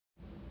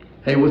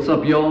Hey, what's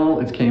up y'all?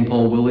 It's Cane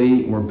Pole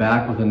Willie. We're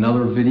back with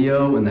another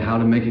video in the How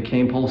to Make a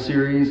Cane Pole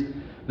series.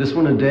 This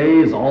one today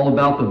is all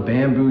about the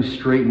bamboo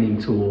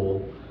straightening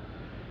tool.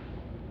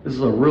 This is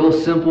a real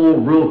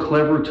simple, real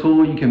clever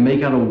tool you can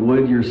make out of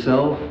wood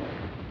yourself,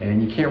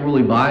 and you can't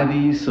really buy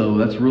these, so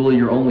that's really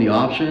your only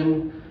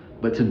option.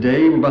 But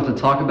today we're about to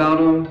talk about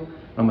them.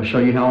 I'm going to show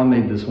you how I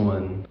made this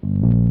one.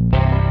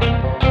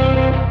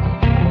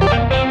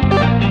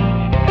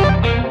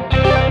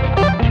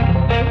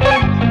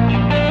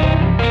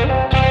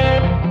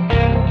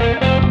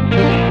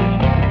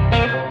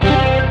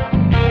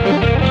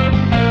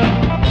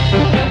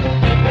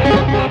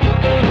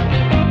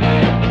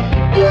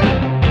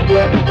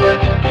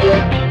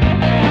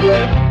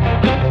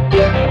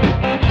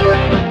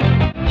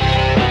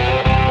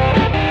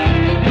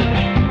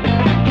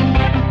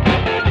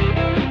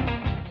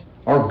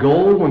 Our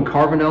goal when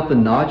carving out the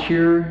notch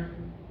here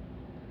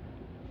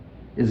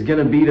is going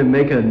to be to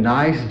make a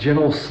nice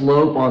gentle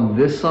slope on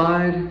this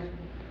side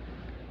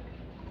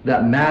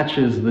that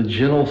matches the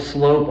gentle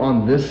slope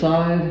on this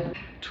side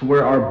to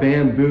where our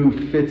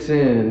bamboo fits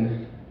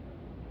in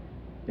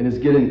and is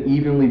getting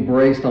evenly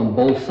braced on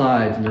both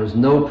sides, and there's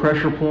no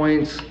pressure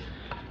points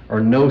or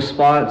no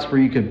spots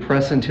where you could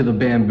press into the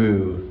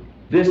bamboo.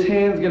 This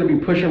hand's going to be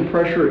pushing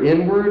pressure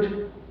inward,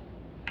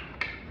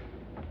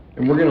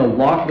 and we're going to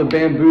lock the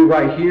bamboo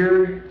right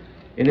here,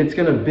 and it's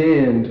going to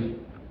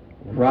bend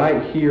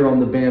right here on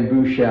the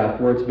bamboo shaft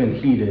where it's been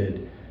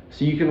heated.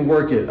 So you can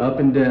work it up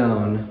and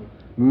down,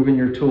 moving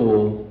your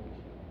tool.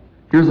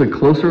 Here's a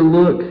closer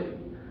look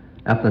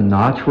at the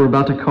notch we're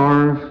about to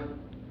carve,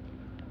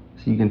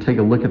 so you can take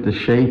a look at the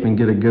shape and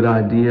get a good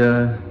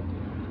idea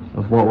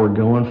of what we're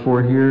going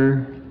for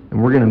here.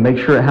 And we're going to make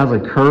sure it has a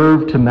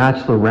curve to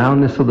match the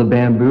roundness of the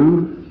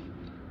bamboo.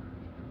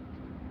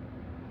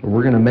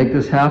 We're going to make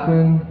this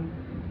happen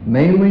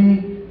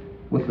mainly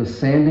with the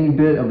sanding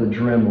bit of the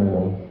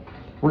Dremel.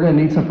 We're going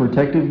to need some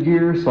protective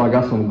gear, so I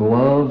got some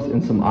gloves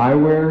and some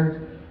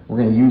eyewear. We're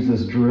going to use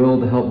this drill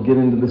to help get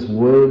into this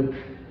wood,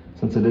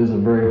 since it is a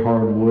very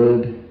hard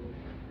wood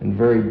and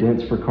very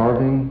dense for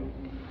carving.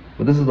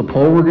 But this is the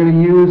pole we're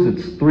going to use.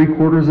 It's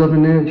 3/4 of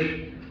an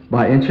inch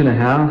by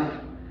 1.5 inches.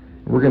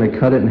 We're going to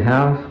cut it in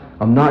half.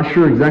 I'm not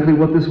sure exactly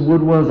what this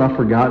wood was, I've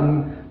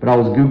forgotten, but I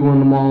was Googling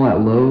them all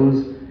at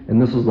Lowe's,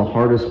 and this was the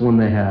hardest one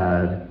they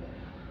had.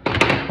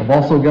 I've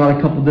also got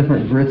a couple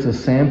different grits of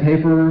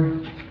sandpaper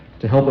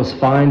to help us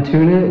fine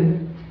tune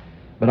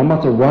it, but I'm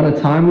about to run a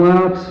time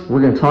lapse.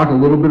 We're going to talk a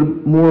little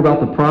bit more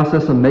about the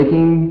process of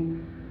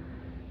making,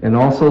 and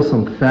also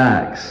some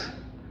facts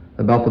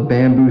about the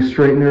bamboo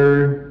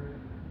straightener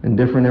and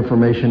different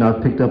information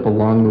I've picked up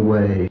along the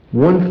way.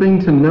 One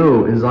thing to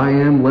note is I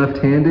am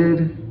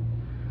left-handed,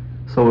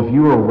 so if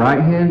you are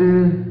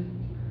right-handed,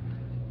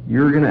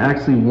 you're going to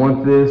actually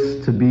want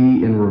this to be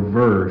in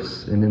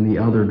reverse and in the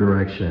other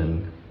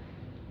direction.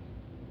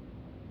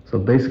 So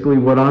basically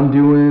what I'm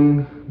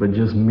doing, but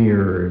just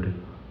mirrored.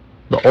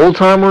 The old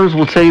timers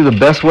will tell you the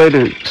best way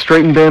to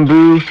straighten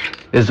bamboo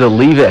is to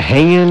leave it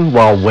hanging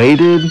while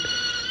weighted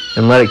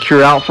and let it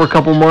cure out for a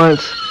couple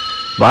months.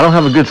 But I don't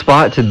have a good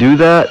spot to do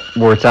that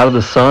where it's out of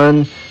the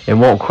sun and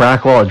won't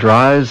crack while it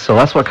dries. So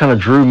that's what kind of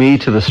drew me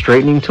to the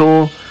straightening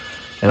tool.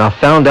 And I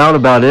found out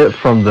about it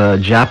from the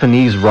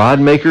Japanese rod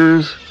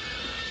makers.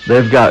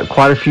 They've got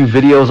quite a few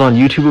videos on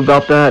YouTube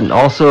about that, and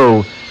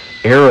also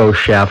arrow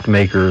shaft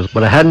makers.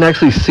 But I hadn't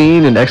actually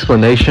seen an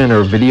explanation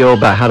or video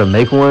about how to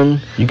make one.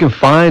 You can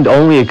find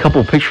only a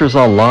couple pictures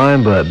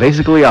online, but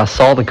basically I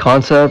saw the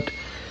concept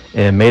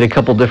and made a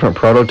couple different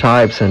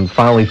prototypes and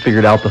finally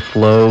figured out the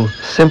flow.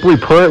 Simply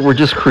put, we're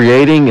just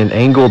creating an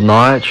angled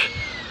notch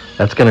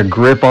that's going to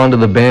grip onto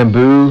the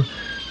bamboo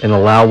and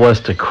allow us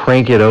to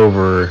crank it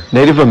over.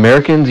 Native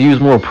Americans use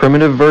more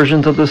primitive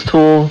versions of this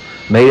tool,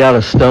 made out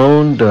of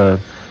stone, to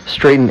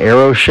straighten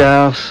arrow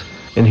shafts.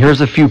 And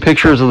here's a few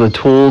pictures of the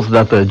tools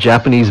that the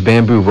Japanese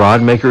bamboo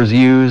rod makers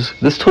use.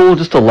 This tool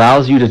just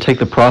allows you to take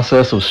the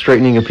process of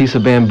straightening a piece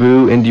of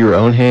bamboo into your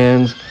own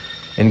hands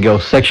and go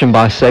section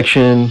by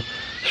section,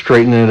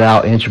 straightening it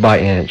out inch by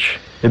inch.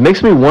 It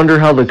makes me wonder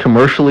how the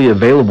commercially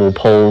available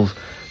poles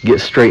get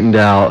straightened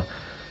out,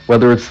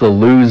 whether it's the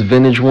loose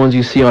vintage ones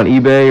you see on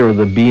eBay or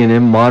the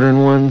B&M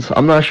modern ones.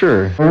 I'm not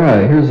sure. All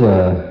right, here's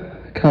a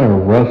kind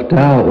of roughed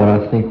out what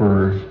I think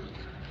we're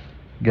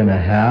gonna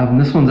have.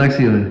 And this one's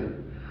actually a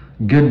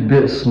good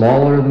bit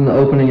smaller than the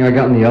opening I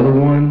got in the other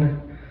one.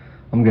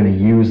 I'm gonna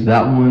use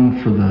that one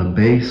for the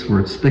base where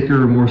it's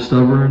thicker, more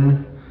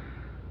stubborn.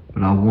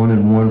 But I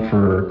wanted one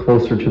for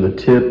closer to the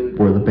tip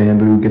where the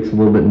bamboo gets a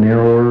little bit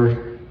narrower.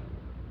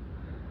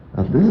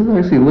 This is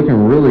actually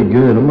looking really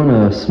good. I'm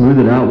gonna smooth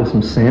it out with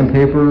some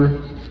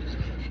sandpaper,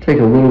 take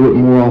a little bit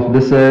more off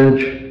this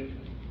edge.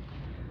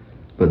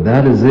 But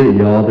that is it,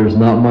 y'all. There's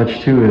not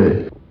much to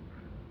it.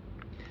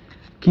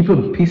 Keep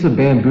a piece of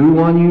bamboo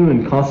on you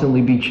and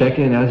constantly be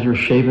checking as you're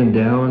shaving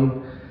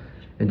down,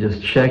 and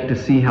just check to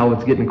see how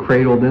it's getting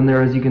cradled in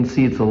there. As you can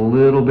see, it's a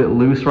little bit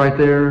loose right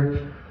there.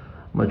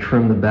 I'm gonna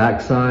trim the back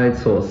side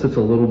so it sits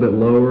a little bit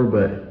lower,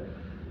 but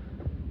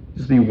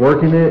Just be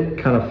working it,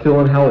 kind of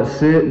feeling how it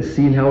sits and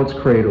seeing how it's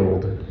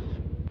cradled.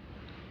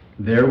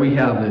 There we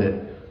have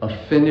it,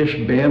 a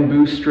finished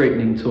bamboo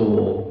straightening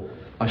tool.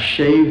 I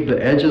shaved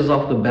the edges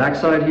off the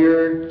backside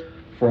here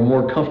for a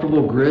more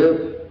comfortable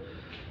grip,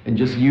 and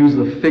just use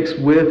the fixed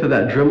width of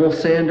that Dremel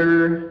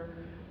sander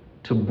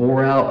to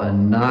bore out a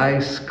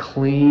nice,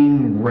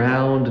 clean,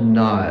 round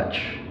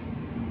notch.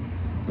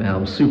 Man,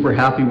 I'm super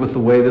happy with the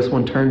way this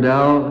one turned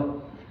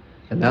out,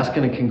 and that's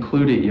gonna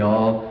conclude it,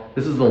 y'all.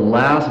 This is the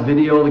last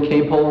video of the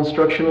cane pole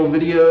instructional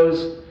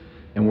videos,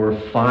 and we're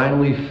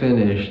finally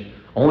finished.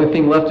 Only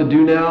thing left to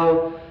do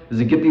now is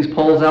to get these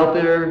poles out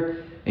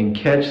there and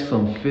catch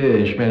some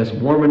fish. Man, it's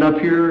warming up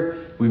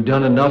here. We've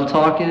done enough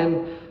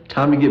talking.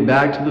 Time to get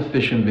back to the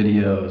fishing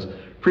videos.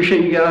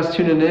 Appreciate you guys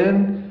tuning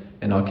in,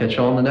 and I'll catch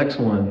y'all on the next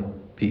one.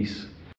 Peace.